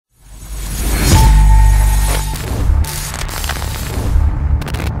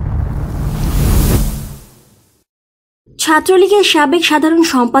ছাত্রলীগের সাবেক সাধারণ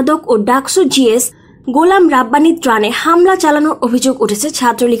সম্পাদক ও ডাকসু জিএস গোলাম রাব্বানীর ত্রাণে হামলা চালানোর অভিযোগ উঠেছে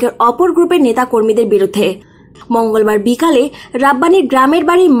ছাত্রলীগের অপর গ্রুপের নেতাকর্মীদের বিরুদ্ধে। মঙ্গলবার বিকালে রাব্বানীর গ্রামের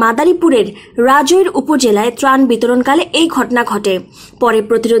বাড়ি মাদারীপুরের রাজৈর উপজেলায় ত্রাণ বিতরণকালে এই ঘটনা ঘটে। পরে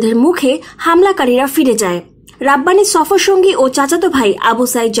প্রতিরোধের মুখে হামলাকারীরা ফিরে যায়। রাব্বানীর সফরসঙ্গী ও চাচাতো ভাই আবু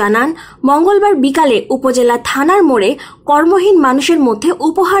সাইদ জানান, মঙ্গলবার বিকালে উপজেলা থানার মোড়ে কর্মহীন মানুষের মধ্যে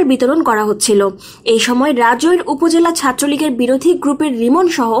উপহার বিতরণ করা হচ্ছিল। এই সময় রাজৈর উপজেলা ছাত্রলীগের বিরোধী গ্রুপের রিমন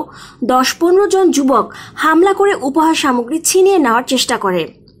সহ 10-15 জন যুবক হামলা করে উপহার সামগ্রী ছিনিয়ে নেওয়ার চেষ্টা করে।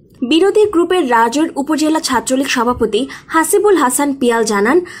 বিরোধী গ্রুপের রাজৈর উপজেলা ছাত্রলীগ সভাপতি হাসিবুল হাসান পিয়াল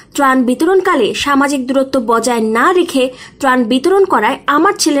জানান, ত্রাণ বিতরণকালে সামাজিক দূরত্ব বজায় না রেখে ত্রাণ বিতরণ করায়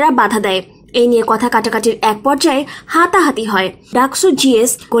আমার ছেলেরা বাধা দেয়। এই নিয়ে কথা কাটাকাটির এক পর্যায়ে হাতাহাতি হয়। ডাকসু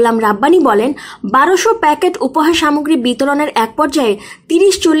জিএস গোলাম রাব্বানী বলেন, 1200 প্যাকেট উপহার সামগ্রী বিতরণের এক পর্যায়ে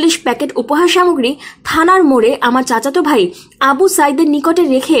 30-40 প্যাকেট উপহার সামগ্রী থানার মোড়ে আমার চাচাতো ভাই আবু সাইদের নিকটে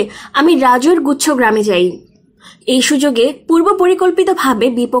রেখে আমি রাজৈর গুচ্ছ গ্রামে যাই। এই সুযোগে পূর্ব পরিকল্পিতভাবে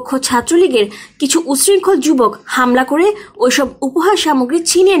বিপক্ষ ছাত্রলীগের কিছু উশৃঙ্খল যুবক হামলা করে ওইসব উপহার সামগ্রী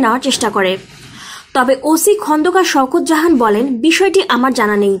ছিনিয়ে নেওয়ার চেষ্টা করে। তবে ওসি খন্দকার শওকত জাহান বলেন, বিষয়টি আমার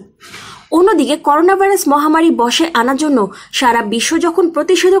জানা নেই। অন্যদিকে করোনা ভাইরাস মহামারী বশে আনার জন্য সারা বিশ্ব যখন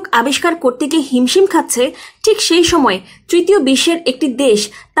প্রতিষেধক আবিষ্কার করতে গিয়ে হিমশিম খাচ্ছে, ঠিক সেই সময় তৃতীয় বিশ্বের একটি দেশ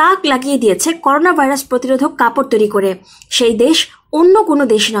তাক লাগিয়ে দিয়েছে করোনা ভাইরাস প্রতিরোধক কাপড় তৈরি করে। সেই দেশ অন্য কোনো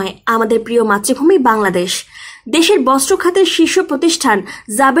দেশ নয়, আমাদের প্রিয় মাতৃভূমি বাংলাদেশ। দেশের বস্ত্র খাতের শীর্ষ প্রতিষ্ঠান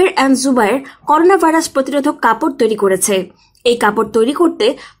Jaber and Zubair corona virus প্রতিরোধক কাপড় তৈরি করেছে। এই কাপড় তৈরি করতে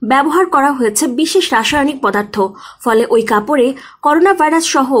ব্যবহার করা হয়েছে বিশেষ রাসায়নিক পদার্থ, ফলে ওই কাপড়ে করোনা ভাইরাস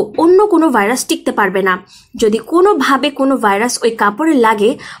সহ অন্য কোনো ভাইরাস টিকতে পারবে না। যদি কোনোভাবে কোনো ভাইরাস ওই কাপড়ে লাগে,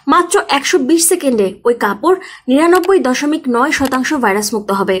 মাত্র 120 সেকেন্ডে ওই কাপড় 99.9% ভাইরাস মুক্ত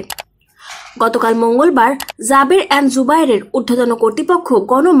হবে। গতকাল মঙ্গলবার জাবের অ্যান্ড জুবায়েরের ঊর্ধ্বতন কর্তৃপক্ষ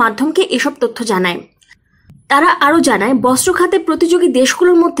গণমাধ্যমকে এসব তথ্য জানায়। তারা আরও জানায়, বস্ত্র খাতে প্রতিযোগী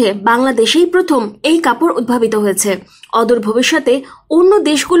দেশগুলোর মধ্যে বাংলাদেশেই প্রথম এই কাপড় উদ্ভাবিত হয়েছে। অদূর ভবিষ্যতে অন্য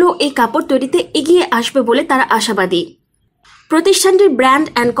দেশগুলো এই কাপড় তৈরিতে এগিয়ে আসবে বলে তারা আশাবাদী। প্রতিষ্ঠানটির ব্র্যান্ড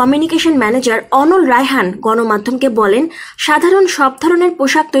অ্যান্ড কমিউনিকেশন ম্যানেজার অনল রায়হান গণমাধ্যমকে বলেন, সাধারণ সব ধরনের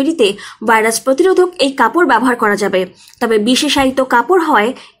পোশাক তৈরিতে ভাইরাস প্রতিরোধক এই কাপড় ব্যবহার করা যাবে। তবে বিশেষায়িত কাপড়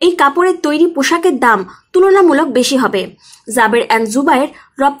হওয়ায় এই কাপড়ের তৈরি পোশাকের দাম তুলনামূলক বেশি হবে। জাবের অ্যান্ড জুবায়ের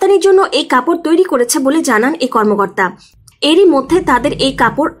রপ্তানির জন্য এই কাপড় তৈরি করেছে বলে জানান এই কর্মকর্তা। এরই মধ্যে তাদের এই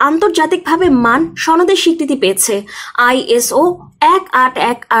কাপড় আন্তর্জাতিকভাবে মান সনদের স্বীকৃতি পেয়েছে। ISO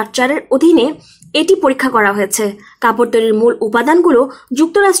 18184 এর অধীনে এটি পরীক্ষা করা হয়েছে। কাপড় তৈরির মূল উপাদানগুলো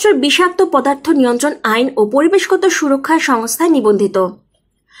যুক্তরাষ্ট্রের বিষাক্ত পদার্থ নিয়ন্ত্রণ আইন ও পরিবেশগত সুরক্ষা সংস্থায় নিবন্ধিত।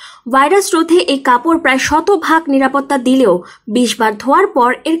 ভাইরাস রোধে এই কাপড় প্রায় 100% নিরাপত্তা দিলেও 20 বার ধোয়ার পর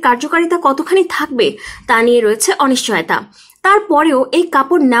এর কার্যকারিতা কতখানি থাকবে তা নিয়ে রয়েছে অনিশ্চয়তা। তারপরেও এই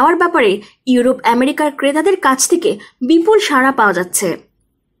কাপড় নেওয়ার ব্যাপারে ইউরোপ আমেরিকার ক্রেতাদের কাছ থেকে বিপুল সাড়া পাওয়া যাচ্ছে।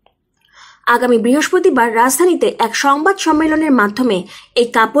 আগামী বৃহস্পতিবার রাজধানীতে এক সংবাদ সম্মেলনের মাধ্যমে এই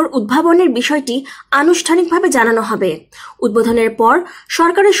কাপড় উদ্ভাবনের বিষয়টি আনুষ্ঠানিকভাবে জানানো হবে। উদ্বোধনের পর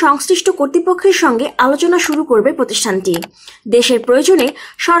সরকারের সংশ্লিষ্ট কর্তৃপক্ষের সঙ্গে আলোচনা শুরু করবে প্রতিষ্ঠানটি। দেশের প্রয়োজনে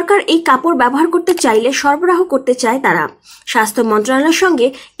সরকার এই কাপড় ব্যবহার করতে চাইলে সরবরাহ করতে চায় তারা। স্বাস্থ্য মন্ত্রণালয়ের সঙ্গে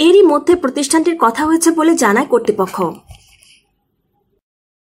এরই মধ্যে প্রতিষ্ঠানটির কথা হয়েছে বলে জানায় কর্তৃপক্ষ।